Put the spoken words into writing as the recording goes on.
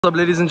What's up,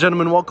 ladies and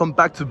gentlemen? Welcome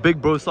back to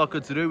Big Bro Soccer.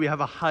 Today we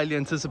have a highly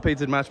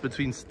anticipated match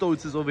between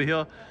Stoaters over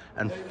here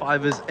and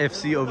 5ivers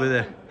F.C. over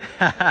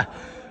there.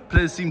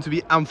 Players seem to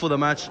be amped for the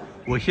match.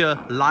 We're here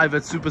live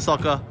at Super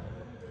Soccer.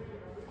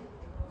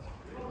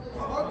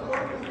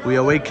 We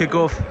await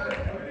kickoff.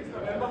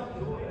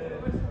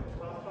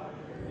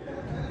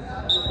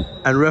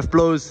 And ref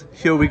blows.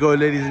 Here we go,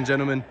 ladies and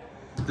gentlemen.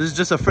 This is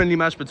just a friendly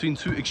match between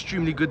two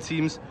extremely good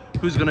teams.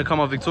 Who's going to come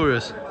out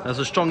victorious? There's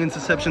a strong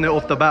interception there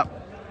off the bat.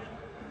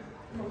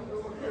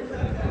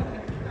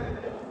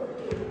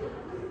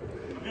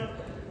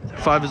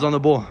 5ivers on the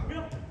ball.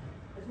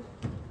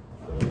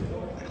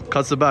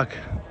 Cuts it back.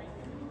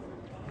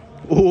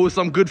 Oh,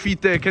 some good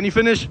feet there. Can he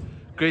finish?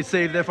 Great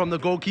save there from the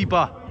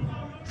goalkeeper.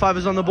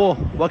 5ivers on the ball.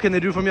 What can they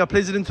do from here?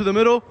 Plays it into the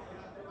middle.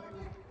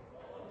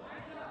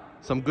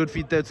 Some good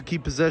feet there to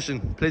keep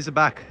possession. Plays it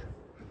back.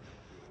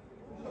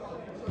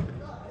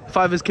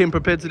 5ivers came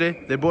prepared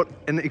today. They brought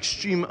an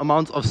extreme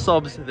amount of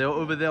subs. They were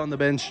over there on the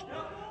bench.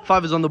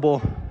 5ivers on the ball.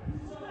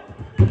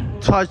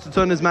 Tries to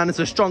turn his man. It's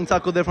a strong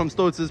tackle there from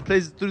Stoaters.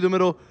 Plays it through the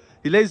middle.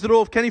 He lays it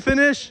off. Can he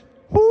finish?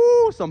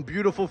 Woo! Some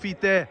beautiful feet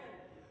there.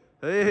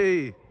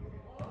 Hey.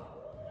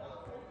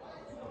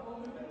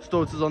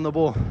 Stoaters on the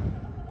ball.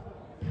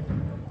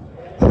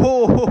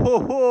 Ho, ho, ho,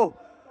 ho.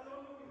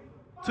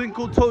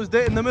 Twinkle toes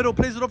there in the middle.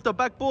 Plays it off the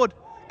backboard.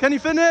 Can he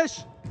finish?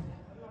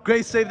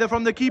 Great save there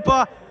from the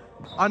keeper.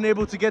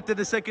 Unable to get there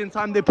the second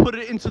time. They put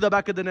it into the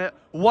back of the net.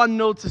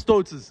 1-0 to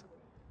Stoaters.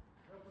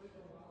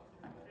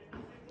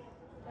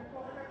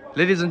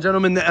 Ladies and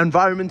gentlemen, the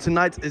environment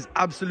tonight is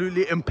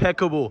absolutely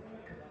impeccable.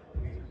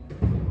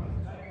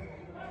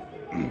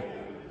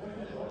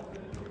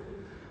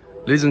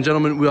 Ladies and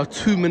gentlemen, we are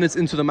 2 minutes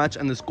into the match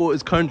and the score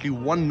is currently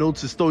 1-0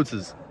 to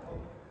Stoaters.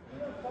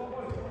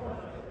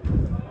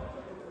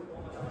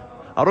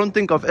 I don't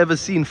think I've ever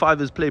seen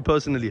 5ivers play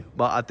personally,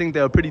 but I think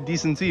they're a pretty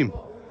decent team.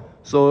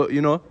 So,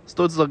 you know,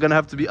 Stoaters are going to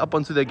have to be up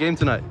onto their game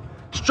tonight.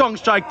 Strong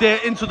strike there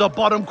into the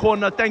bottom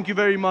corner. Thank you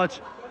very much.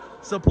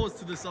 Supposed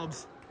to the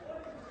subs.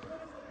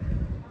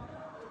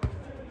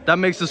 That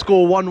makes the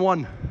score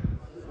 1-1.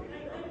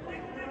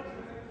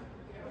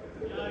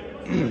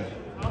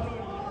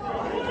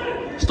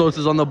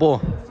 Stoaters on the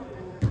ball.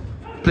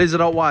 Plays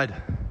it out wide.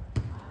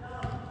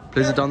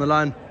 Plays it down the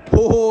line.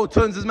 Oh,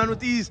 turns his man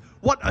with ease.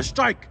 What a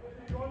strike.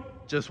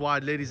 Just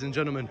wide, ladies and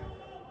gentlemen.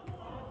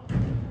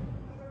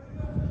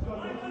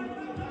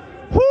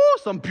 Oh,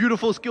 some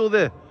beautiful skill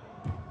there.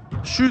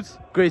 Shoots.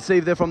 Great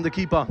save there from the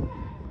keeper.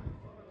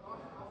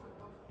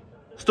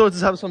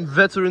 Stoaters have some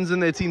veterans in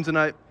their team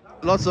tonight.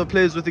 Lots of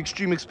players with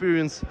extreme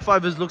experience.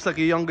 5ivers looks like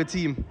a younger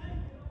team.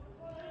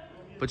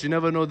 But you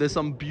never know, there's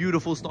some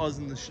beautiful stars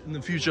in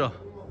the future.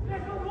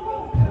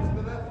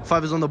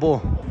 5ivers on the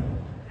ball.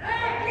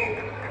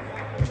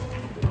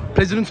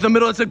 Plays it into the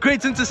middle. It's a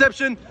great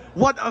interception.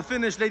 What a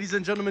finish, ladies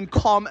and gentlemen.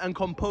 Calm and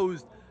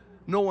composed.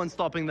 No one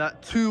stopping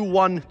that.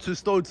 2-1 to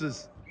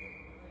Stoaters.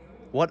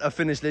 What a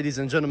finish, ladies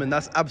and gentlemen.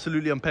 That's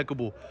absolutely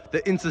impeccable.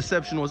 The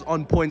interception was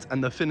on point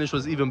and the finish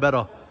was even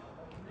better.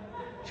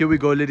 Here we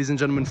go, ladies and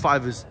gentlemen.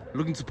 5ivers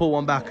looking to pull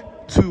one back.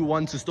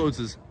 2-1 to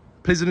Stoaters.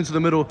 Plays it into the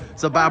middle.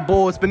 It's a bad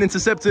ball. It's been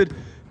intercepted.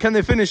 Can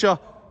they finish her?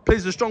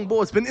 Plays a strong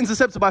ball. It's been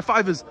intercepted by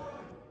 5ivers.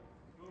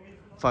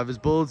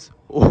 5ivers builds.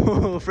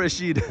 Oh, fresh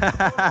sheet.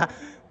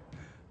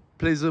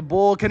 Plays the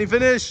ball. Can he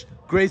finish?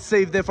 Great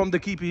save there from the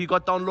keeper. He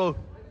got down low.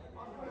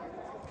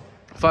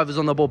 5ivers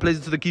on the ball. Plays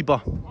it to the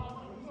keeper.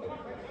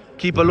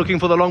 Keeper looking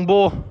for the long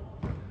ball.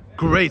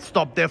 Great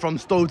stop there from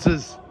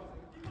Stoaters.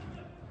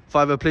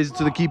 5iver plays it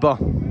to the keeper.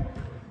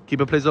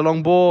 Keeper plays a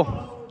long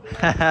ball.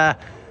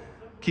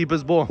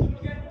 Keeper's ball.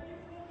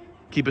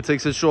 Keeper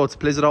takes it short.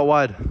 Plays it out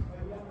wide.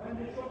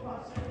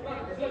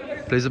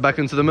 Plays it back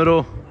into the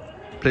middle.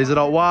 Plays it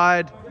out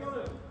wide.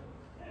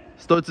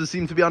 Stoaters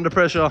seem to be under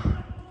pressure.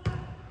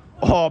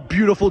 Oh,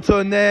 beautiful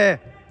turn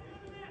there.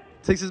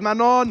 Takes his man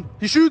on.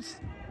 He shoots.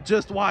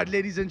 Just wide,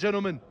 ladies and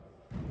gentlemen.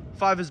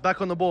 5ivers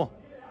back on the ball.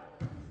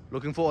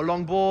 Looking for a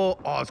long ball.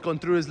 Oh, it's gone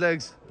through his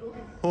legs.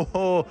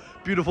 Oh,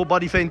 beautiful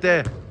body feint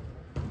there.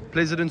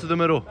 Plays it into the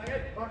middle.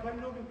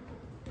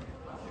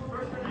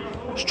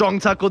 Strong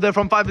tackle there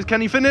from 5ivers.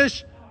 Can he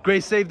finish?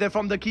 Great save there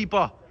from the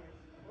keeper.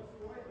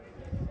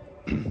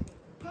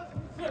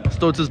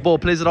 Stoaters ball.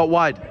 Plays it out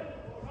wide.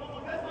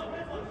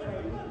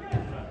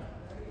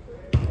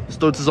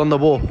 Stoaters on the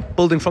ball.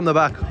 Building from the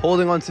back.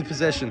 Holding on to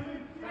possession.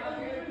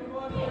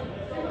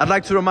 I'd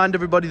like to remind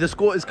everybody the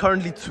score is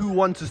currently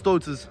 2-1 to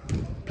Stoaters.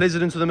 Plays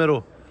it into the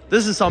middle.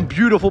 This is some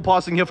beautiful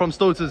passing here from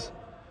Stoaters.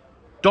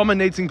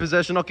 Dominating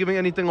possession, not giving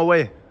anything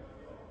away.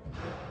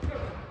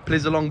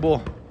 Plays a long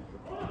ball.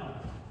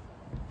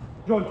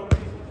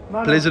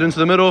 Plays it into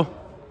the middle.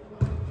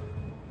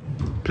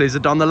 Plays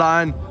it down the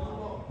line.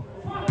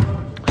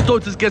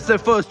 Stoaters gets there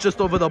first,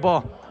 just over the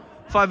bar.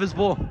 5ivers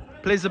ball.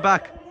 Plays it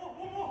back.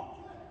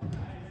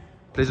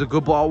 Plays a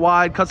good ball out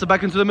wide. Cuts it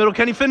back into the middle.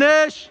 Can he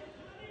finish?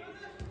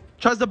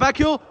 Tries the back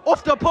heel.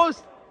 Off the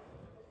post.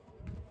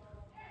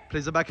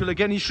 Plays the back heel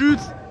again. He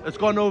shoots. It's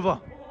gone over.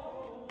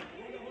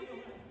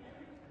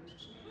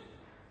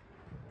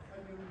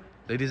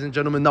 Ladies and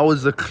gentlemen, that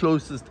was the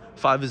closest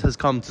 5ivers has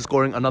come to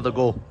scoring another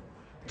goal.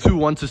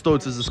 2-1 to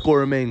Stoaters, the score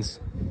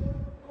remains.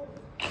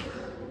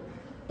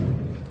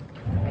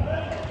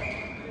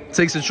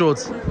 Takes it short.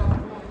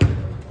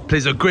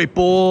 Plays a great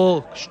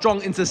ball.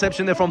 Strong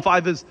interception there from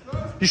 5ivers.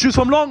 He shoots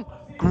from long.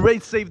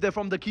 Great save there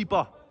from the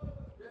keeper.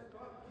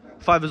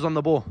 5ivers on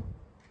the ball.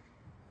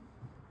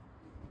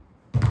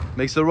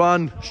 Makes the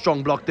run.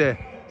 Strong block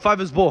there.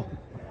 5ivers ball.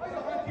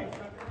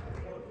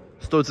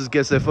 Stoaters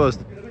gets there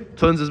first.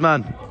 Turns his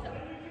man.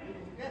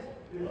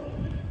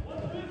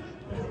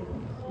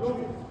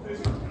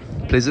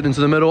 Plays it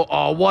into the middle.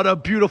 Oh, what a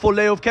beautiful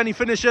layoff. Can he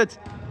finish it?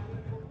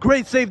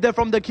 Great save there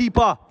from the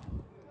keeper.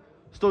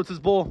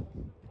 Stoaters ball.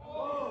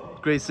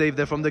 Great save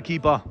there from the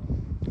keeper.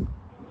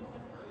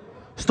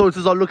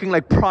 Stoaters are looking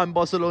like prime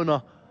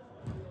Barcelona.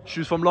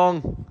 Shoots from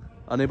long.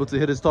 Unable to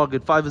hit his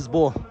target. 5ivers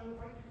ball.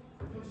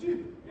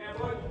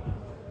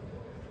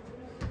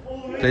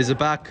 Plays it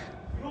back.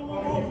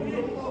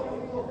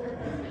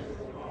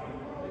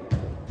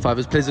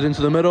 5ivers plays it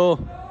into the middle.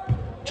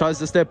 Tries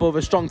to step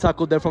over. Strong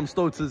tackle there from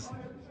Stoaters.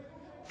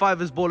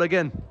 5ivers ball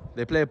again.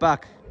 They play it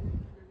back.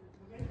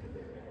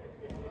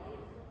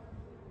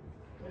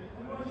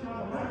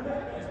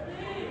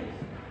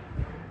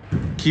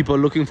 Keeper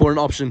looking for an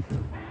option.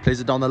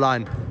 Plays it down the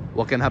line.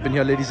 What can happen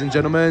here, ladies and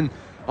gentlemen?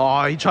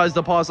 Oh, he tries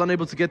the pass,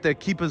 unable to get there.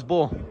 Keeper's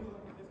ball.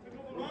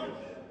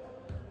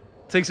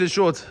 Takes it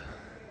short.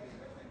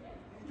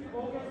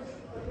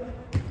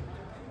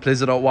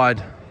 Plays it out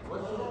wide.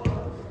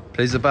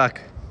 Plays it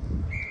back.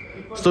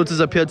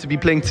 Stoaters appear to be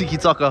playing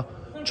tiki-taka,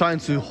 trying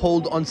to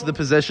hold onto the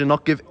possession,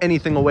 not give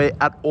anything away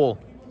at all.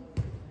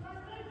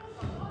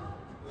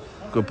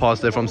 Good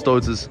pass there from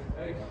Stoaters.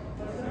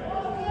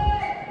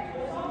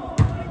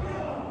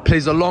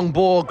 Plays a long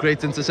ball.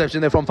 Great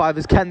interception there from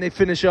 5ivers. Can they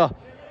finish her?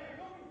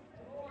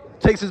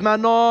 Takes his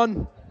man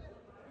on.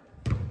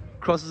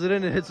 Crosses it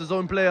in and hits his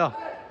own player.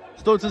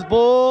 Stoaters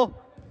ball.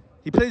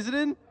 He plays it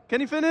in.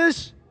 Can he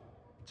finish?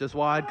 Just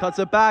wide. Cuts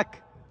it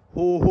back.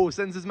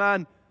 Sends his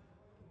man.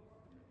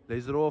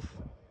 Lays it off.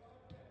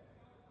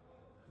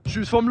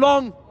 Shoots from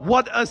long.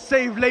 What a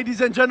save,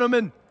 ladies and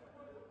gentlemen.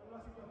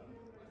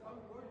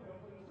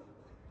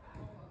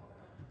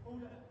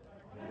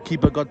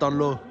 Keeper got down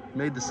low.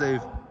 Made the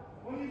save.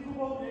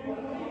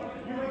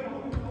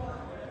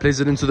 Plays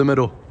it into the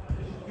middle.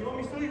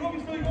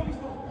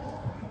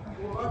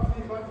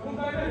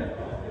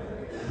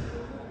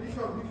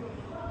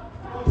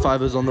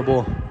 Fivers on the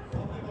ball.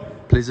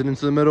 Plays it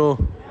into the middle.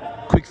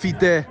 Quick feet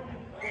there.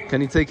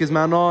 Can he take his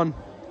man on?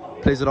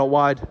 Plays it out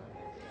wide.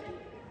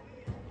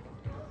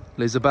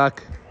 Lays it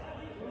back.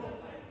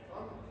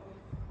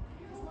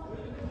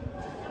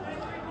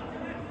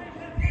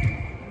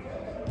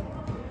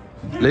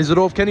 Lays it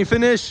off. Can he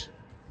finish?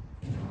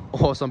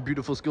 Oh, some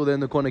beautiful skill there in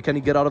the corner. Can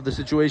he get out of the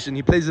situation?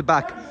 He plays it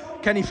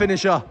back. Can he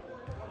finish her?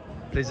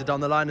 Plays it down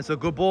the line. It's a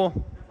good ball.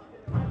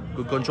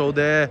 Good control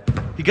there.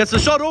 He gets the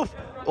shot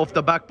off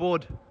the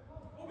backboard.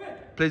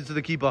 Plays it to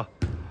the keeper.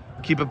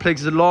 Keeper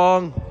plays it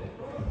long.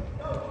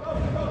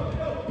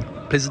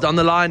 Plays it down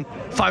the line.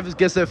 5ivers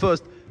gets there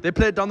first. They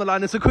play it down the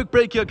line. It's a quick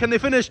break here. Can they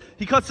finish?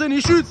 He cuts in.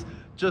 He shoots.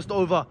 Just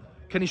over.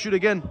 Can he shoot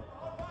again?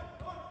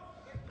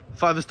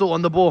 5ivers still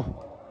on the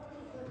ball.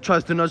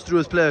 Tries to nudge through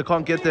his player.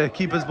 Can't get there.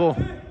 Keeper's ball.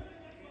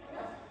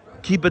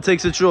 Keeper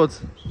takes it short.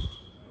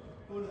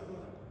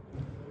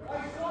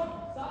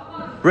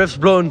 Ref's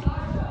blown.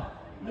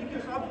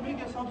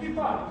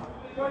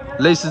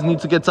 Laces need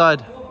to get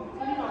tied.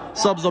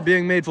 Subs are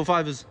being made for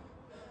 5ivers.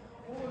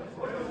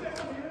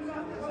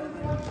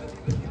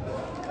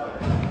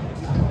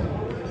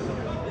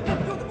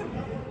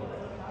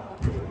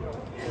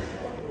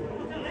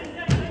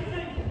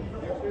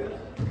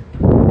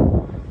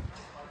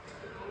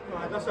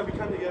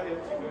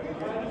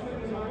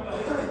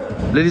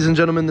 Ladies and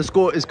gentlemen, the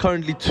score is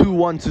currently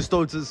 2-1 to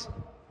Stoaters.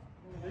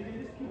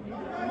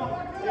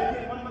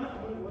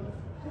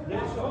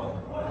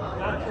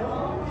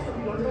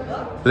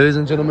 Ladies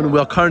and gentlemen, we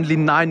are currently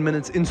 9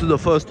 minutes into the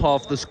first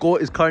half. The score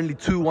is currently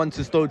 2-1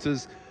 to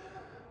Stoaters.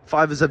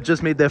 5ivers have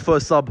just made their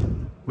first sub.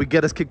 We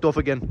get us kicked off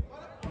again.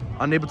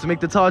 Unable to make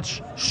the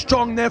touch.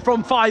 Strong there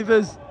from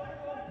 5ivers.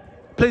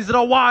 Plays it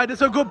out wide.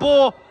 It's a good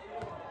ball.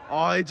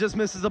 Oh, he just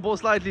misses the ball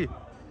slightly.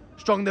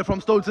 Strong there from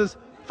Stoaters.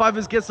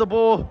 5ivers gets the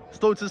ball.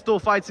 Stoaters still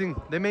fighting.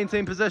 They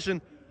maintain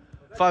possession.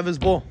 5ivers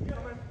ball.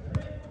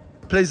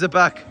 Plays it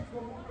back.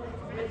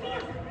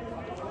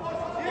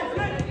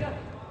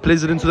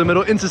 Plays it into the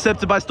middle.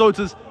 Intercepted by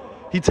Stoaters.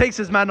 He takes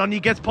his man on. He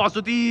gets past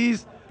with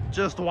ease.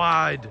 Just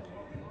wide.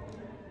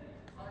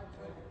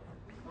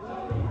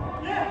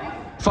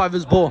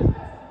 5ivers ball.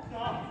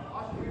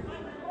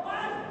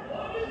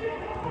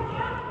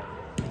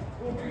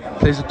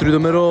 Plays it through the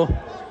middle.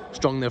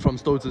 Strong there from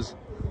Stoaters.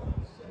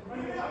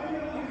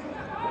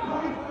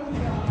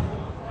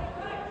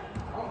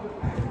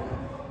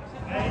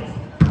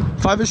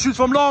 Fivers shoots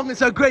from long.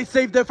 It's a great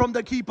save there from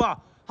the keeper.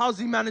 How's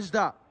he managed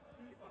that?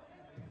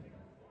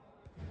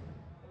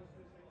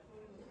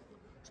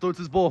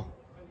 Stoaters ball.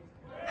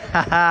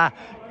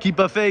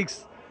 Keeper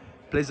fakes.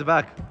 Plays it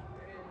back.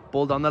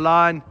 Ball down the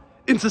line.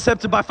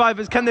 Intercepted by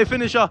 5ivers. Can they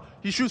finish her?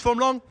 He shoots from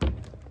long.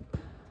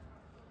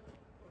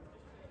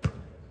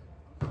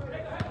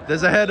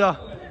 There's a header.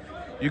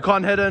 You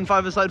can't header in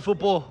 5ivers side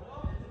football.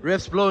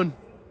 Ref's blown.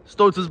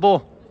 Stoaters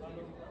ball.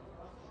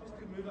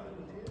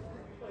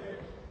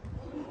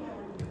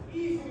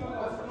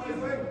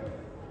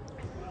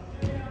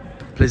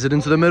 Plays it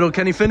into the middle.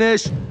 Can he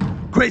finish?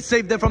 Great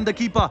save there from the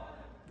keeper.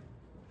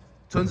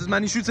 Turns his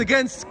man. He shoots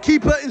against.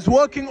 Keeper is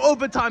working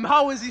overtime.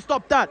 How has he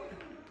stopped that?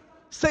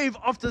 Save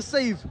after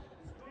save.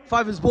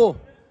 5ivers ball.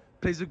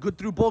 Plays a good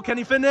through ball. Can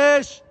he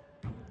finish?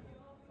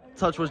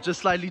 Touch was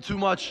just slightly too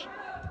much.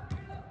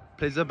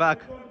 Plays it back.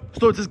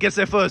 Stoaters gets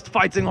there first.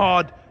 Fighting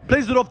hard.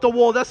 Plays it off the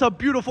wall. That's a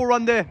beautiful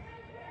run there.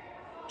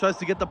 Tries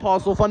to get the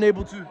pass off.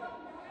 Unable to.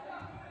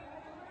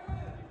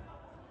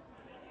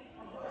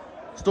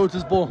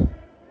 Stoaters ball.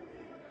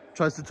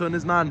 Tries to turn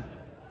his man.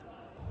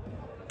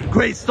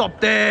 Great stop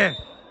there.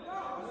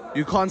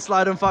 You can't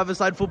slide on 5ivers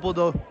side football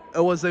though.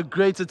 It was a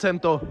great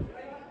attempt though.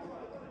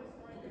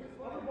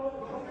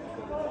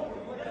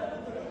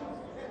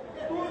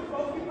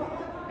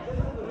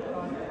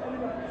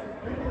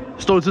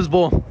 Stoaters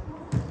ball.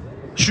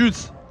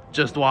 Shoots.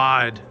 Just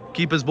wide.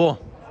 Keeper's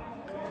ball.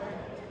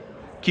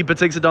 Keeper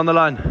takes it down the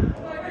line.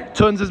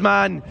 Turns his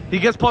man. He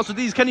gets past with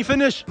these. Can he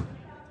finish?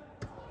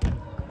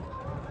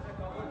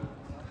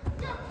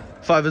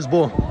 5ivers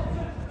ball.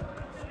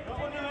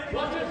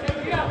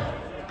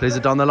 Plays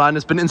it down the line.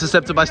 It's been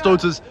intercepted by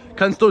Stoaters.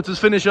 Can Stoaters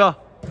finish her?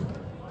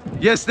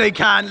 Yes, they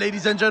can,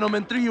 ladies and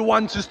gentlemen.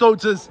 3-1 to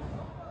Stoaters.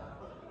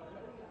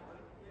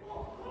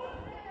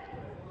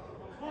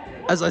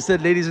 As I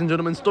said, ladies and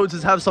gentlemen,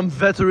 Stoaters have some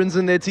veterans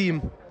in their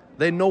team.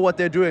 They know what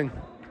they're doing.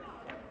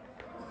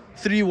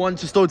 3-1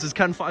 to Stoaters.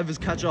 Can 5ivers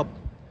catch up?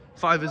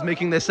 5ivers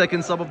making their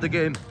second sub of the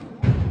game.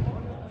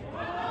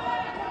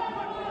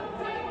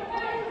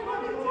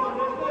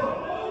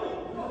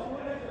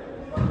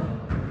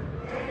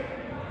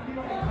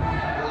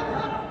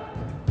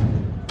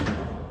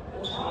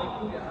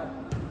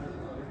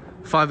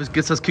 Fivers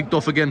gets us kicked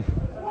off again.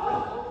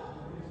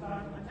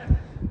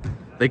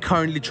 They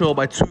currently trail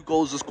by 2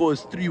 goals. The score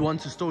is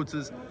 3-1 to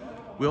Stoaters.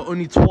 We are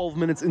only 12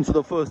 minutes into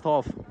the first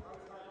half.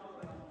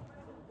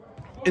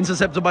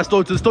 Intercepted by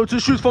Stoaters.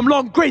 Stoaters shoots from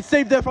long. Great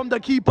save there from the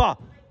keeper.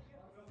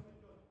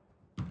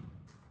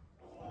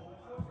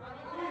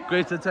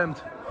 Great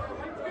attempt.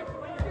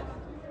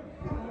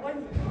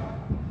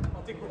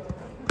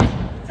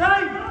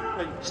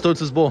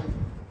 Stoaters ball.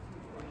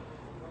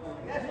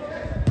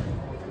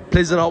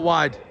 Plays it out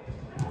wide.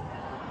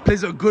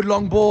 Plays a good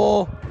long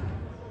ball.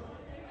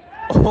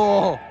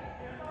 Oh,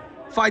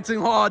 fighting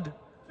hard.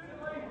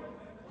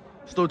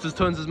 Stoaters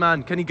turns his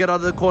man. Can he get out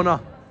of the corner?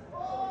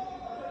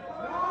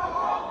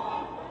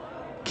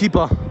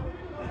 Keeper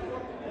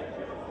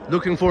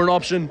looking for an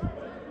option.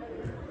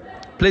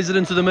 Plays it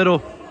into the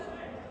middle.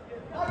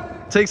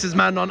 Takes his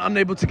man on,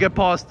 unable to get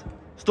past.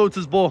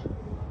 Stoaters ball.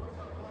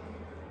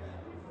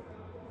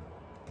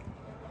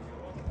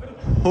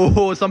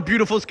 Oh, some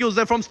beautiful skills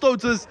there from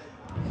Stoaters.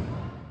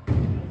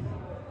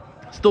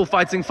 Still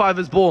fighting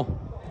 5ivers ball.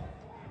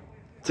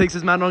 Takes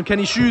his man on. Can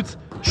he shoot?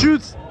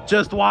 Shoots.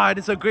 Just wide.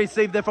 It's a great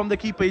save there from the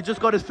keeper. He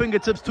just got his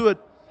fingertips to it.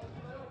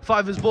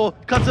 5ivers ball.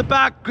 Cuts it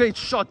back. Great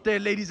shot there,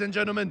 ladies and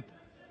gentlemen.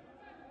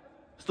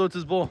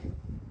 Stoaters ball.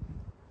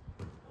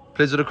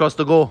 Plays it across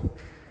the goal.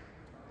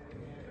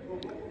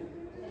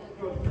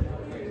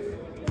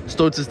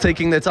 Stoaters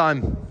taking their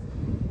time.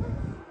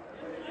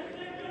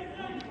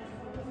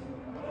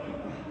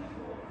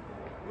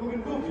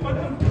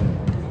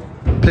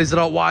 Plays it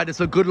out wide.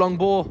 It's a good long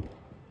ball.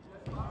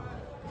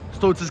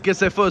 Stoaters gets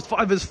there first.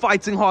 5ivers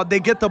fighting hard. They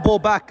get the ball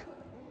back.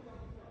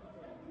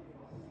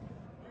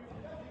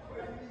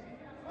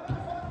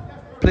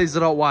 Plays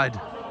it out wide.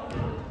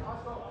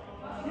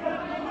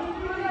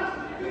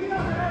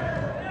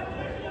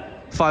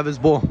 Fivers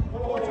ball.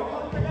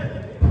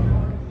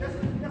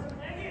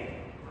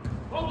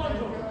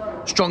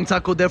 Strong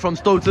tackle there from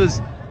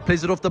Stoaters.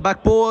 Plays it off the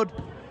backboard.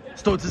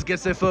 Stoaters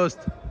gets there first.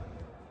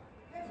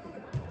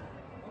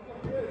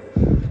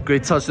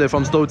 Great touch there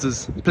from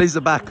Stoaters. Plays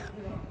it back.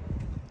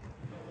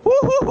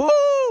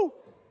 Woo-hoo-hoo!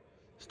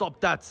 Stop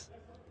that.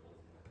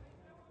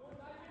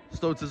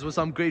 Stoaters with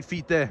some great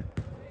feet there.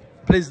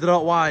 Plays it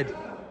out wide.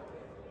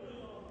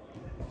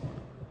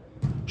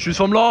 Shoots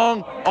from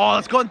long. Oh,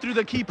 it's gone through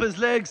the keeper's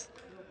legs.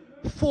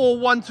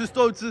 4-1 to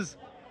Stoaters.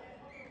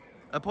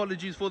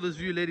 Apologies for this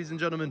view, ladies and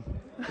gentlemen.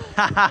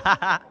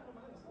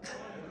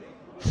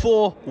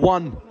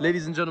 4-1,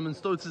 ladies and gentlemen.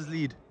 Stoaters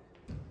lead.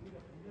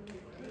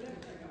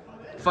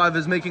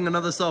 5ivers making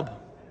another sub.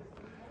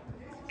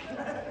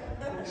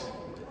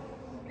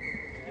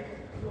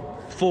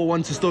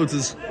 4-1 to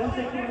Stoaters.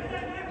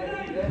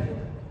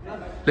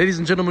 Ladies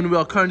and gentlemen, we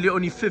are currently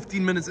only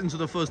 15 minutes into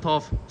the first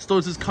half.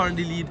 Stoaters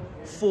currently lead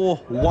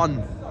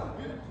 4-1.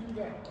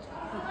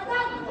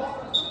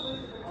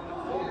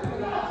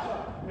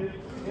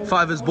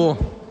 Fivers ball.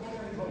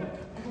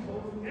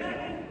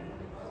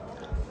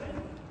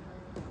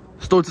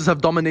 Stoaters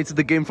have dominated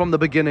the game from the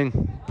beginning.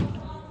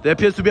 There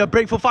appears to be a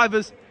break for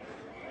 5ivers.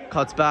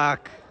 Cuts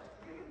back.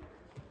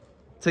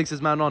 Takes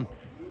his man on.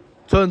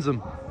 Turns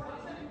him.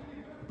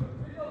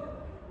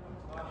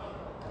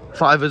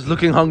 5ivers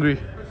looking hungry.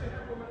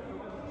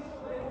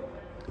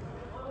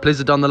 Plays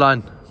it down the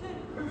line.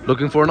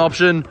 Looking for an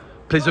option.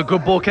 Plays a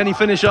good ball. Can he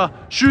finish her?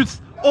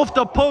 Shoots off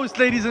the post,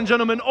 ladies and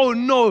gentlemen. Oh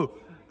no.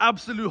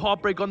 Absolute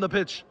heartbreak on the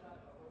pitch.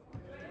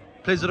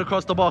 Plays it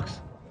across the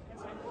box.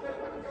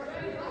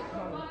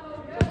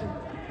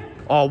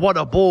 Oh, what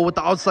a ball with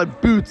the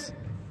outside boots.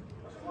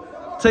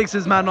 Takes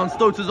his man on.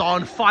 Stoaters are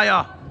on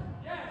fire.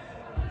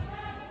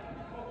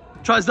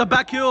 Tries the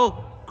back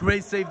heel.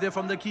 Great save there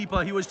from the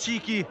keeper. He was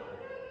cheeky.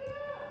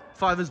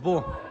 5ivers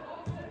ball.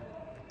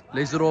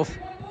 Lays it off.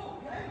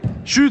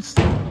 Shoots.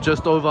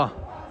 Just over.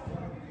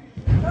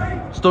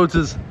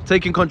 Stoaters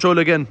taking control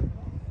again.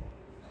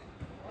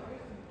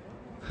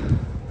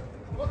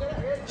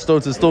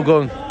 Stoaters still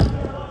going.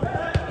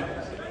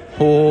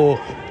 Oh.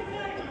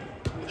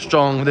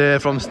 Strong there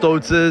from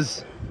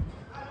Stoaters.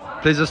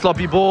 Plays a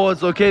sloppy ball.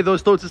 It's okay though.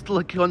 Stoaters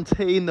still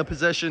contain the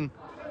possession.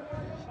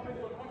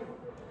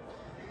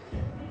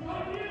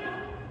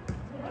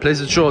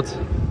 Plays it short.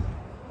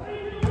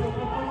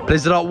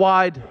 Plays it out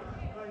wide.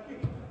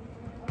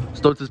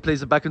 Stoaters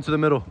plays it back into the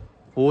middle.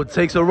 Oh, it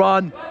takes a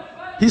run.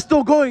 He's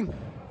still going.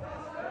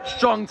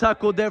 Strong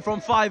tackle there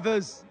from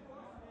 5ivers.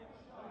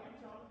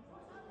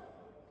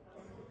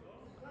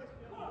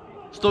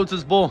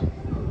 Stoaters ball.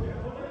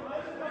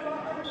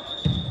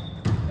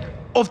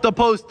 Off the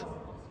post.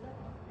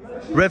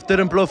 Ref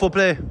didn't blow for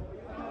play.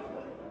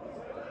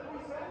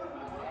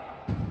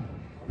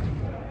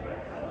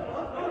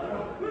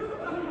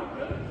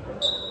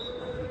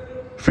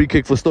 Free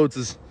kick for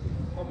Stoaters.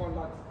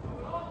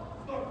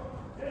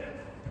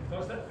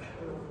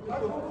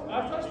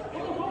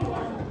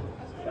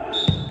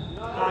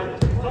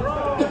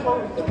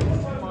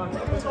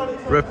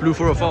 Ref blew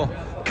for a foul.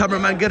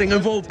 Cameraman getting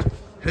involved.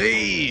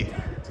 Hey!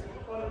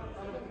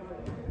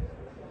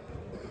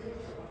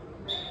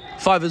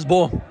 5ivers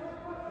ball.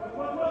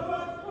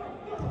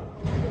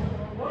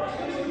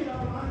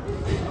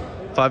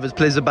 Fivers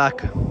plays it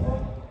back.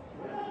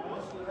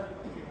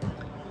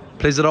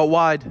 Plays it out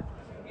wide.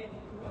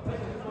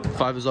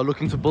 5ivers are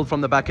looking to build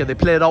from the back here. They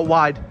play it out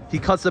wide. He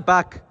cuts it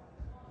back.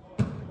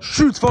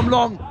 Shoots from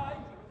long.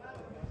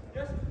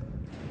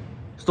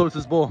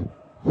 Stoaters ball.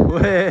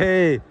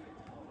 Hey!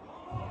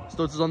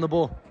 Stoaters on the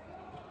ball.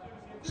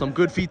 Some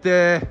good feet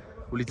there.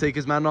 Will he take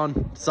his man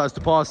on? Decides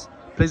to pass.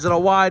 Plays it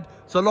out wide.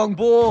 It's a long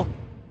ball.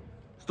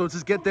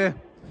 Stoaters get there.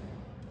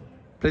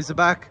 Plays it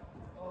back.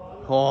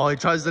 Oh, he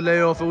tries the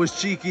layoff. It was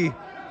cheeky.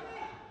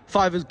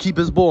 5ivers keep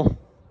his ball.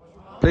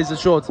 Plays it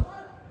short.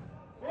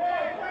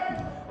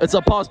 It's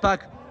a pass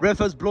back. Ref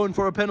has blown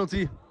for a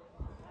penalty.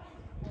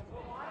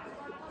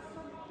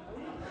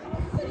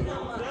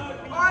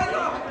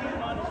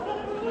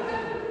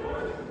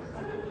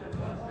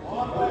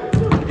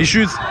 He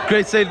shoots.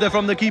 Great save there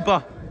from the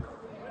keeper.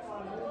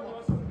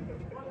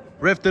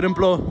 Ref didn't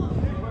blow.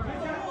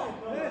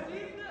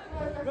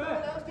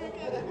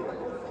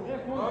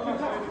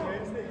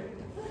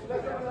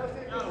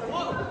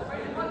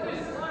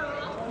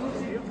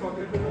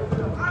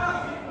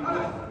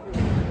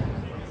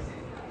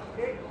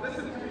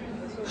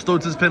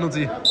 Stoaters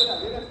penalty.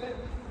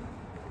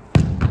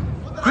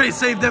 Great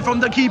save there from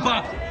the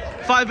keeper.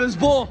 5ivers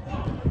ball.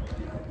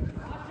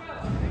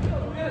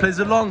 Plays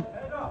it long.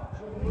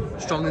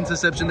 Strong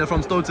interception there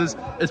from Stoaters.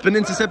 It's been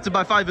intercepted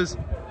by 5ivers.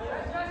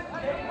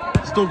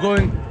 Still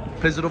going.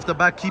 Plays it off the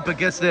back. Keeper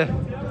gets there.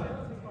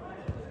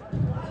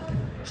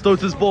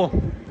 Stoaters ball.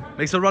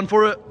 Makes a run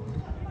for it.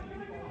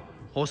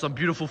 Oh, some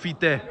beautiful feet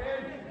there.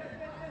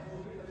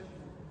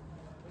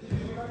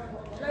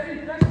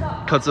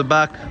 Cuts it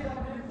back.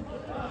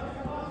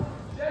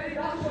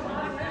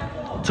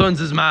 Turns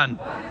his man.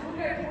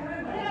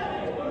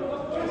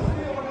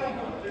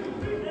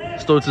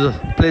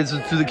 Stoaters plays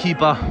it to the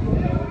keeper.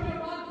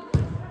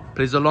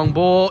 Plays a long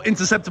ball.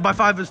 Intercepted by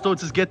 5ivers.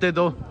 Stoaters get there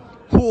though.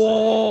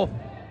 Whoa!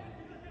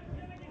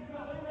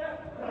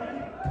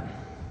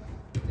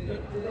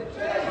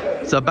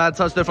 It's a bad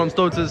touch there from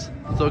Stoaters.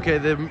 It's okay,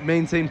 they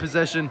maintain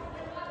possession.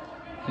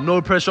 No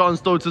pressure on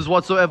Stoaters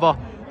whatsoever.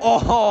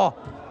 Oh!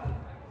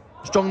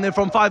 Strong there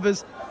from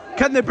 5ivers.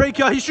 Can they break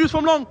here? He shoots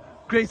from long.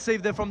 Great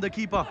save there from the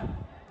keeper.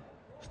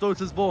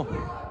 Stoaters ball.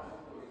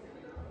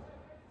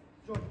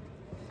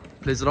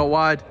 Plays it out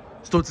wide.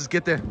 Stoaters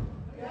get there.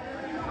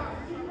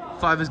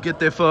 5ivers get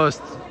there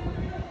first.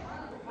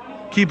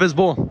 Keeper's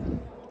ball.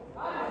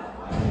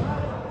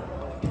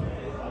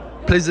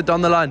 Plays it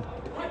down the line.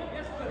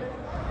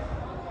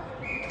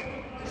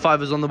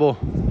 5ivers on the ball.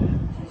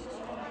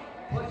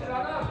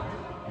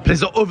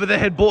 Plays it over the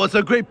head ball. It's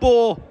a great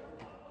ball.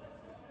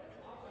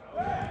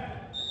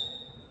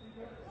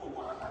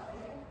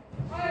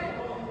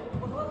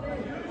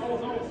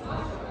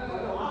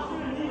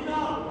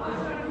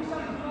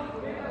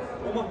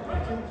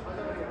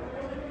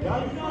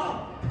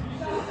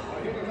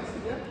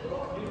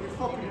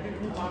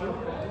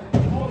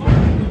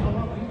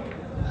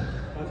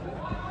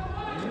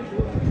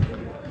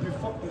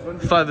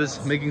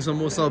 Fivers making some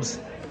more subs.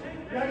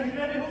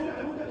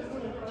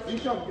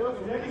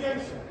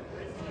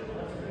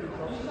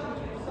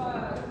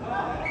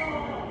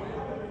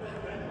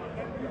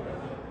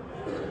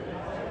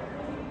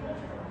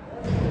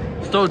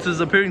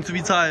 Stoaters appearing to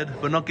be tired,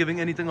 but not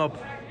giving anything up.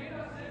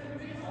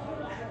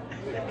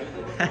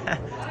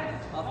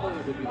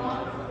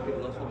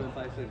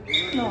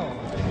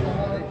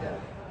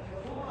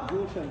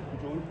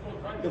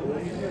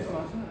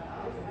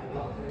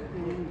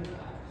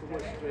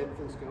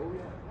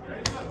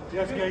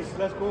 Yes, guys,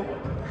 let's go.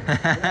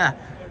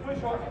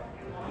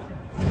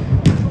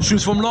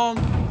 Shoots from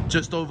long,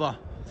 just over.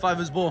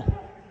 5ivers ball.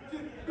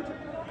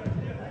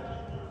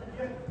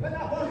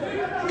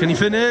 Can he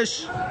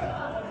finish?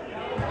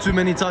 Too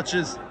many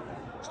touches.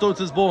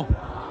 Stoaters ball.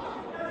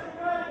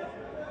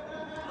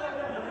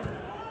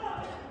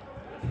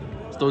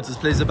 Stoaters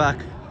plays it back.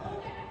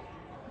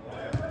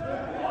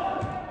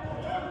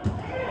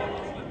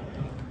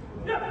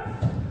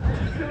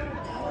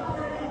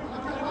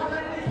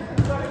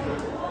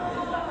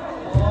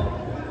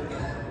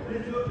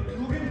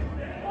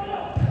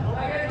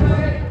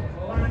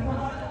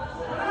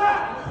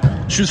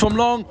 Shoots from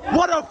long.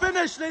 What a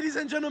finish, ladies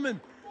and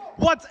gentlemen.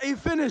 What a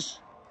finish.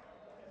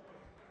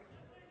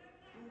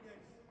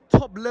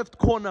 Top left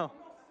corner.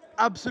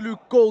 Absolute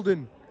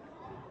golden.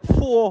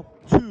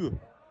 4-2.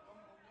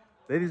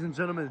 Ladies and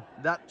gentlemen,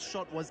 that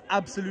shot was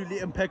absolutely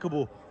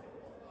impeccable.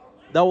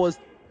 That was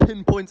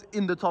pinpoint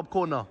in the top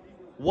corner.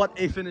 What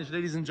a finish,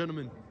 ladies and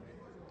gentlemen.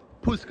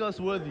 Puskas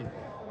worthy.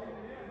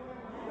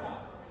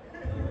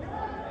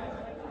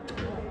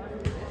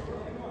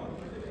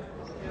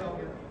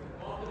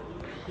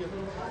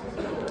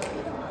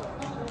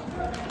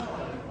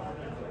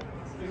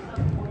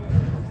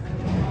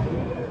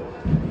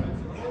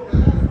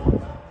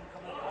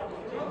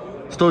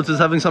 Stoaters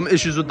having some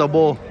issues with the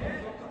ball.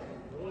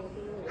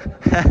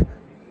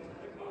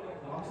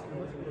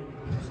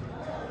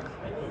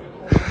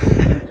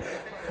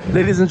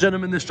 Ladies and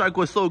gentlemen, the strike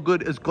was so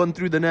good, it's gone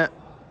through the net.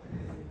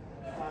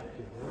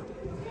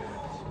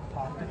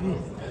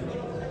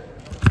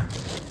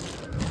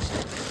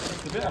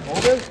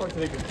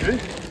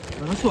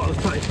 That's what I was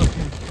trying to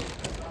fucking.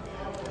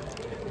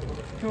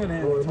 Come on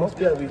here. Oh, it must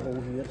be a wee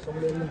hole here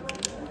somewhere.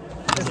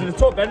 It's in the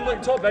top bin,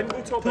 look, top bin,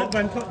 go top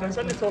bin. It's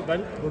in the top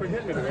bin. We're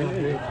hitting it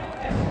away.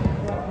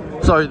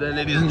 Sorry there,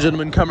 ladies and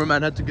gentlemen,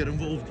 cameraman had to get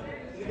involved.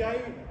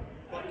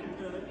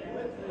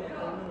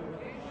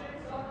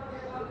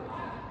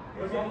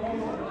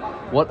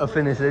 What a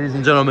finish, ladies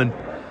and gentlemen.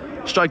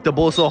 Strike the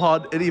ball so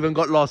hard, it even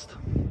got lost.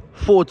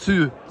 4-2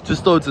 to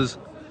Stoaters.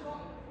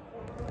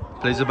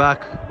 Plays it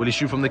back. Will he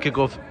shoot from the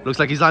kickoff? Looks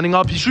like he's lining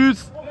up. He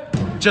shoots.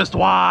 Just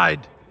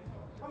wide.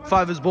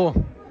 5ivers ball.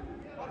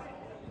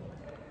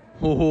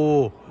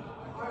 Oh.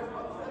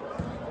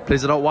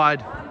 Plays it out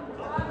wide.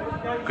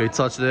 Great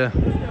touch there.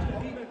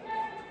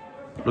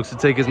 Looks to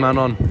take his man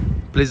on.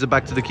 Plays it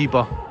back to the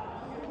keeper.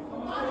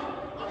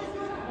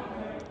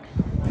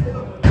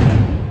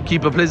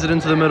 Keeper plays it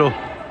into the middle.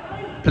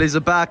 Plays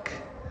it back.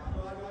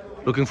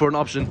 Looking for an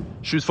option.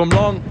 Shoots from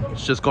long.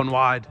 It's just gone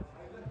wide.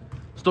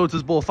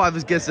 Stoaters ball.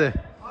 5ivers gets it.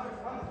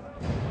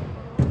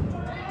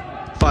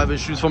 5ivers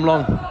shoots from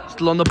long.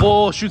 Still on the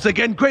ball. Shoots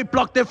again. Great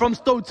block there from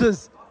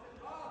Stoaters.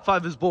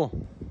 5ivers ball.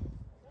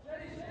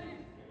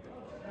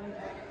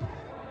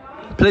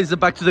 Plays it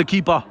back to the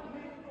keeper.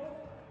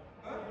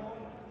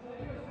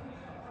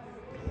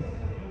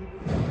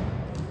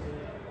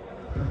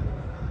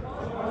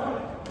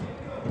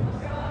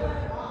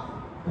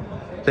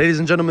 Ladies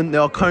and gentlemen,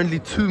 there are currently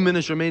 2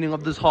 minutes remaining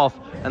of this half,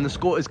 and the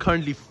score is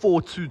currently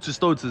 4-2 to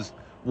Stoaters.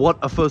 What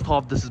a first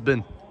half this has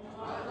been.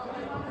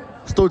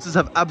 Stoaters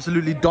have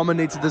absolutely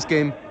dominated this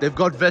game. They've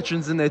got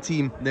veterans in their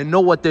team. They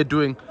know what they're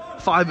doing.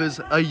 5ivers,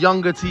 a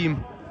younger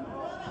team.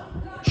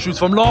 Shoots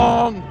from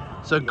long.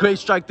 It's a great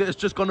strike there. It's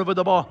just gone over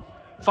the bar.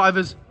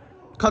 5ivers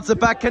cuts it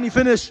back. Can he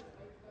finish?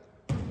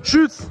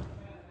 Shoots.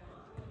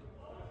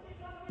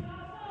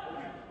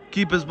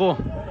 Keeper's ball.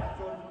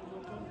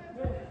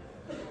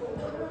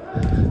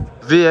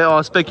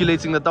 VAR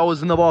speculating that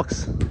was in the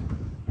box.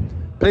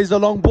 Plays the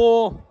long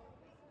ball.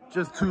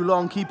 Just too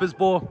long. Keeper's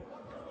ball.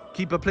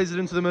 Keeper plays it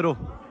into the middle.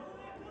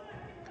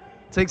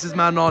 Takes his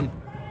man on.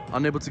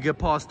 Unable to get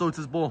past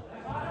Stoaters' ball.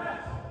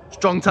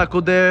 Strong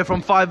tackle there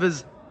from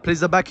 5ivers.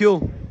 Plays the back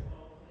heel.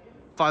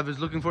 5ivers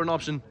looking for an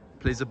option.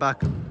 Plays it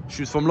back.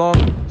 Shoots from long.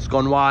 It's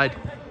gone wide.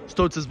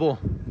 Stoaters' ball.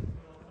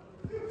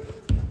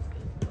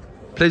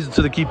 Plays it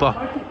to the keeper.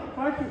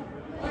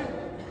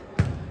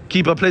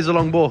 Keeper plays a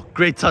long ball.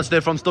 Great touch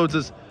there from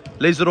Stoaters.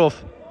 Lays it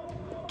off.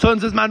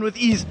 Turns his man with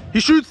ease.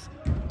 He shoots.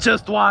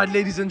 Just wide,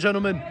 ladies and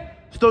gentlemen.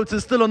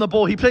 Stoaters still on the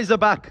ball. He plays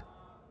it back.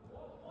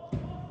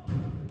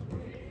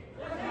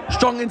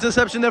 Strong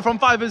interception there from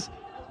 5ivers.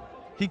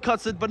 He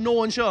cuts it, but no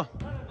one sure.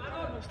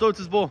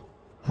 Stoaters' ball.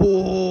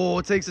 Oh,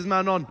 takes his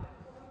man on.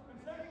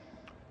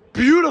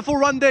 Beautiful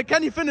run there.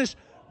 Can he finish?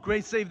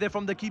 Great save there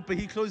from the keeper.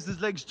 He closed his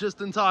legs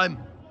just in time.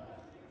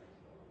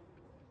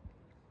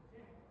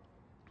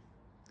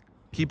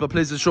 Keeper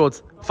plays it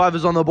short.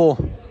 5ivers on the ball.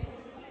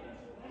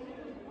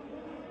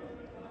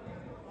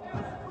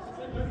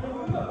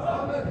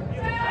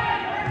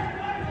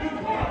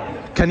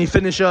 Can he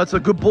finish it? It's a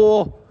good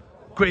ball.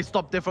 Great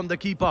stop there from the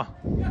keeper.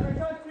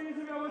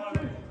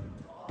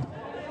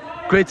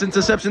 Great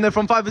interception there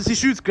from 5ivers. He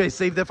shoots. Great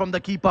save there from the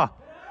keeper.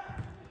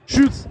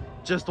 Shoots.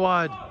 Just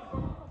wide.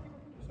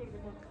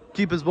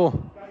 Keeper's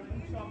ball.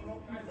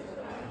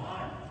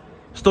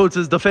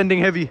 Stoaters defending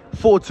heavy.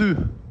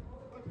 4-2.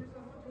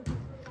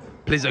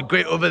 Plays a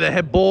great over the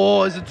head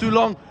ball. Is it too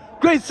long?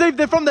 Great save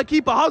there from the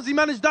keeper. How's he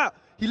managed that?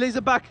 He lays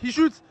it back. He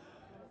shoots.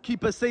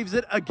 Keeper saves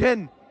it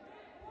again.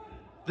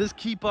 This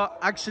keeper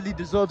actually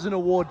deserves an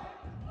award.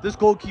 This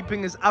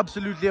goalkeeping is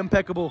absolutely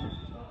impeccable.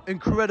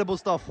 Incredible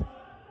stuff.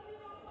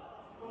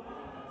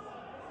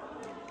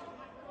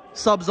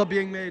 Subs are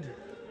being made.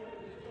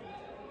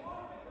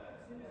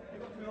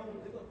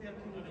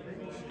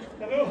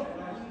 Hello.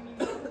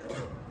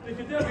 You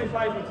can do it with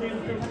 5 team.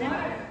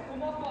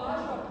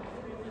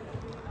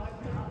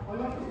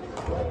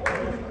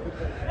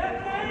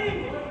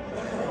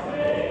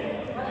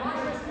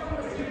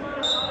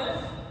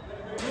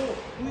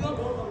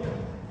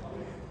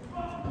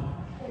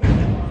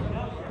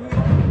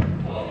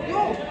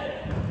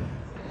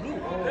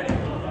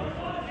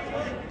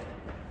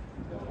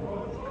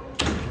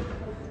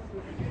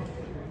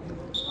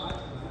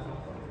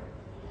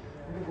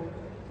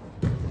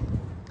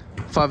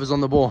 5ivers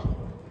on the ball.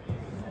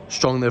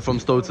 Strong there from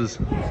Stoaters.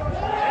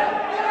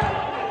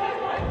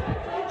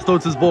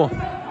 Stoaters ball.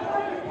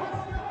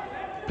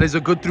 Plays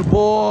a good through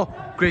ball.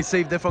 Great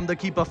save there from the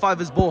keeper.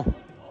 5ivers ball.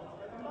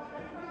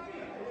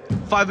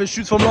 5ivers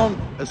shoots from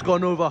long. It's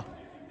gone over.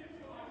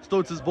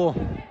 Stoaters ball.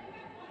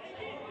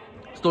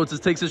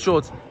 Stoaters takes it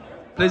short.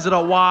 Plays it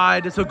out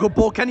wide. It's a good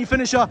ball. Can he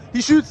finish her?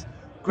 He shoots.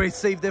 Great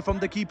save there from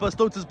the keeper.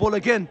 Stoaters ball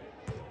again.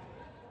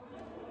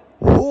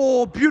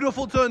 Oh,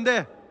 beautiful turn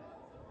there.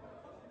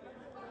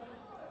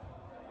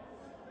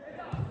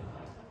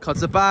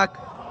 Cuts it back.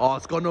 Oh,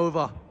 it's gone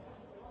over.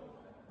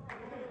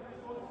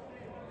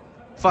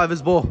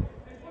 5ivers ball.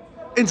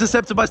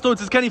 Intercepted by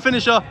Stoaters. Can he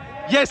finish her?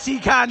 Yes, he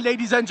can,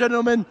 ladies and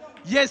gentlemen.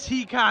 Yes,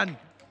 he can.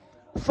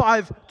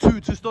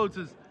 5-2 to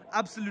Stoaters.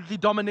 Absolutely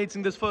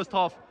dominating this first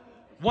half.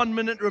 1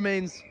 minute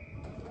remains.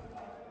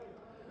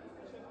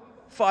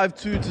 5-2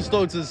 to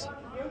Stoaters.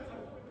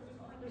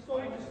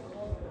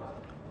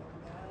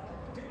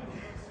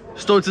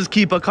 Stoaters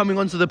keeper coming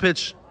onto the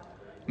pitch,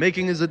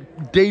 making his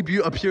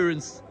debut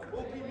appearance.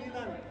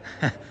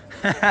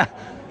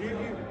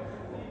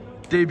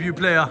 Debut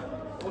player.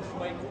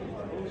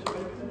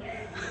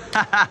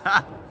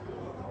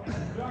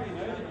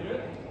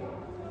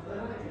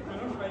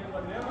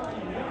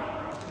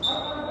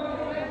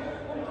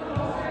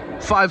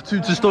 Five 2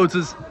 to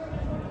Stoaters.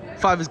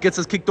 5ivers gets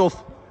us kicked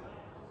off.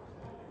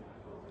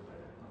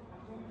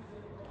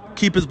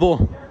 Keeper's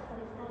ball.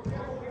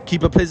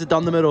 Keeper plays it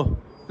down the middle.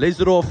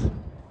 Lays it off.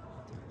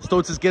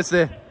 Stoaters gets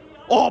there.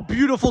 Oh,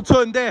 beautiful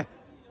turn there.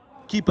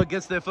 Keeper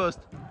gets there first.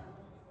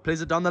 Plays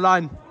it down the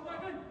line.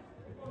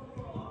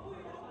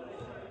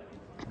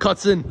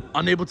 Cuts in.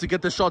 Unable to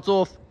get the shots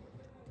off.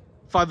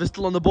 5ivers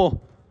still on the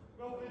ball.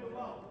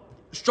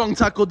 Strong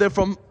tackle there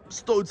from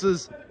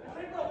Stoaters.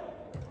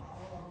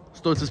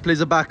 Stoaters plays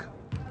it back.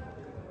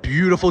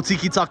 Beautiful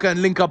tiki-taka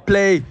and link-up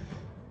play.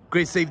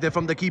 Great save there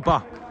from the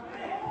keeper.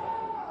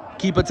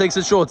 Keeper takes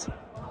it short.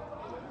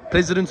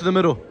 Plays it into the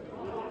middle.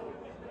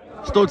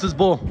 Stoaters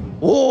ball.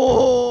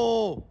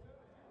 Oh!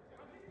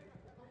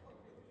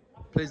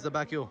 Plays the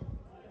back heel.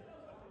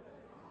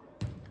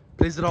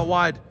 Plays it out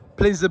wide.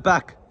 Plays it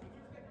back.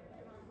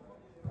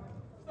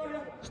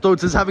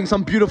 Stoaters having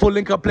some beautiful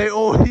link-up play.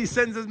 Oh, he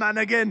sends his man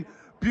again.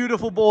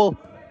 Beautiful ball.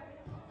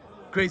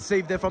 Great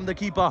save there from the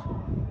keeper.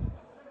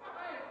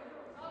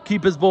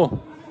 Keeper's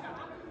ball.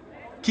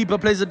 Keeper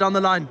plays it down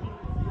the line.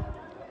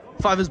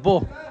 5ivers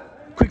ball.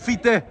 Quick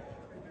feet there.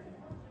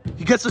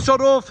 He gets the shot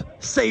off.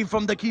 Save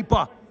from the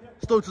keeper.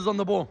 Stoaters on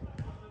the ball.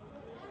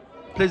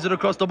 Plays it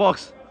across the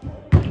box.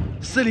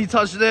 Silly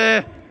touch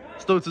there.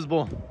 Stoaters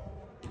ball.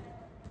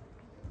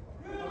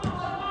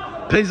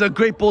 Plays a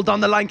great ball down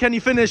the line. Can he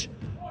finish?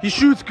 He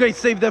shoots. Great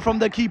save there from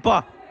the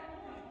keeper.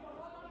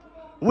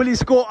 Will he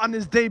score on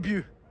his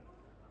debut?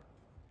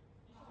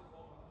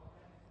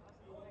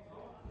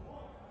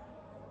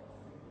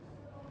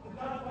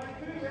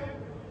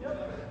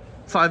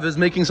 5ivers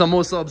making some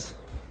more subs.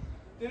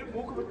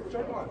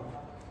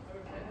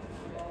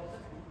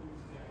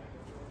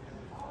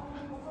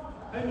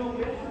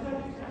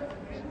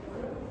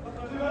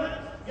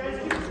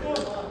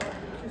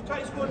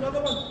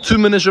 Two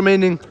minutes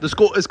remaining. The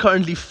score is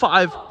currently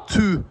 5-2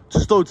 to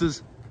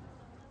Stoaters.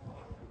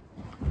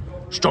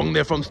 Strong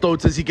there from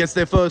Stoaters. He gets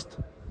there first.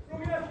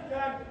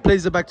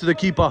 Plays it back to the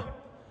keeper.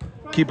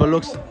 Keeper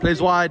looks,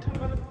 plays wide.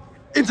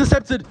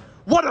 Intercepted.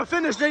 What a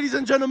finish, ladies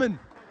and gentlemen.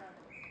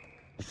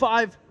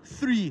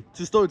 5-3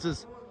 to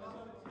Stoaters.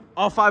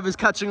 Our 5ivers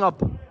catching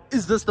up.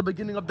 Is this the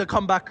beginning of the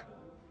comeback?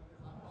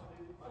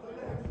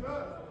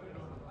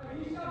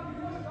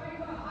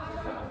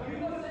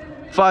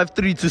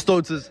 (5-3) to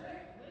Stoaters.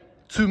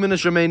 2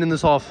 minutes remain in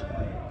this half.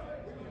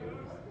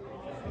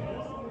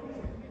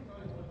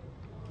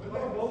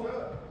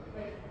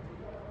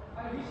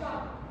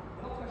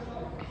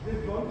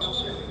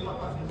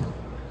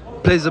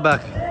 Plays it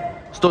back.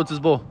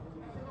 Stoaters ball.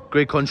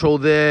 Great control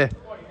there.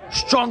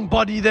 Strong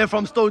body there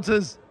from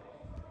Stoaters.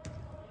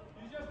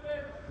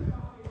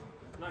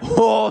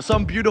 Oh,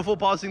 some beautiful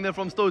passing there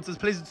from Stoaters.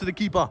 Plays it to the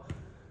keeper.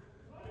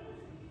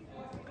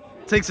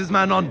 Takes his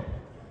man on.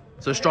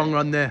 It's a strong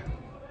run there.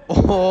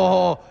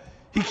 Oh,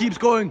 he keeps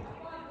going.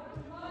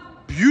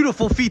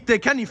 Beautiful feet there.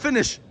 Can he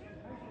finish?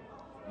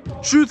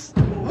 Shoots.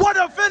 What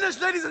a finish,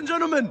 ladies and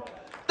gentlemen.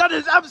 That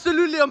is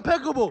absolutely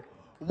impeccable.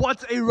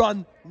 What a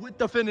run with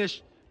the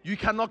finish. You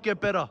cannot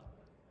get better.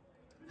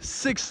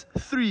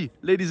 6-3,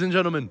 ladies and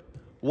gentlemen.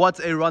 What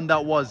a run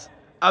that was.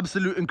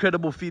 Absolute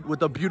incredible feat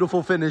with a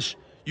beautiful finish.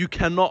 You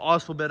cannot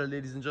ask for better,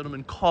 ladies and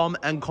gentlemen. Calm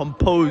and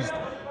composed.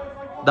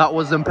 That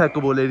was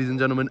impeccable, ladies and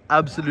gentlemen.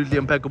 Absolutely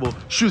impeccable.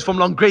 Shoots from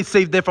long. Great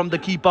save there from the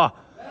keeper.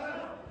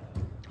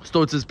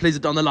 Stoaters plays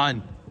it down the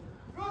line.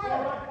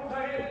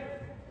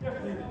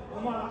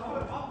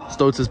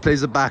 Stoaters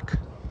plays it back.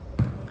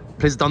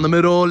 Plays it down the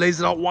middle.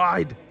 Lays it out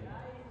wide.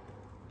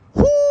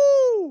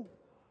 Woo!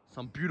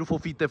 Some beautiful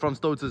feet there from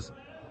Stoaters.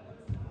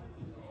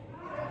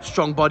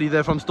 Strong body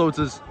there from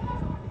Stoaters.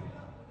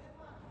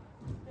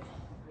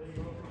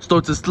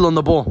 Stoaters still on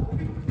the ball.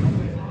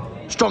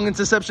 Strong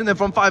interception there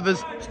from 5ivers.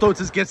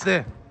 Stoaters gets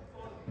there.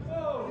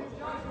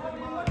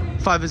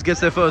 5ivers gets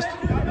there first.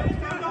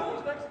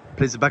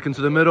 Plays it back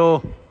into the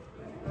middle.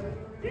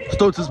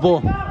 Stoaters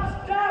ball.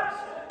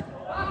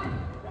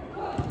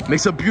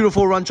 Makes a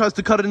beautiful run. Tries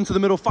to cut it into the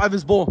middle.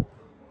 5ivers ball.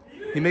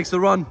 He makes the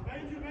run.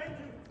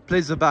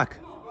 Plays it back.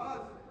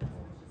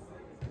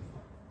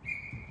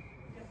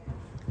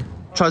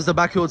 Tries the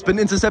back heel. It's been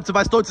intercepted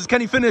by Stoaters.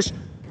 Can he finish?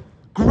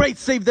 Great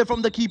save there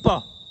from the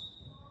keeper.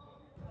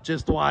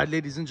 Just wide,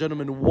 ladies and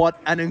gentlemen. What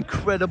an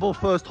incredible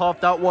first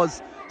half that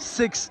was.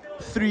 6-3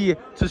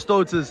 to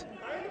Stoaters.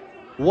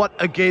 What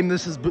a game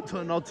this has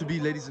turned out to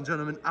be, ladies and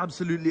gentlemen.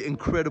 Absolutely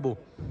incredible.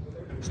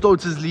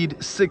 Stoaters lead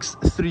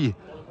 6-3.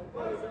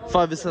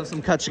 5ivers have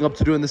some catching up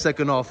to do in the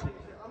second half.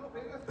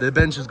 Their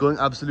bench is going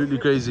absolutely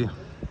crazy.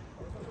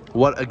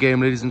 What a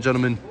game, ladies and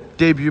gentlemen.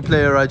 Debut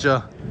player right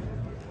here.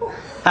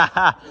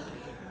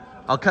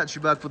 I'll catch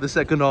you back for the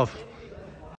second half.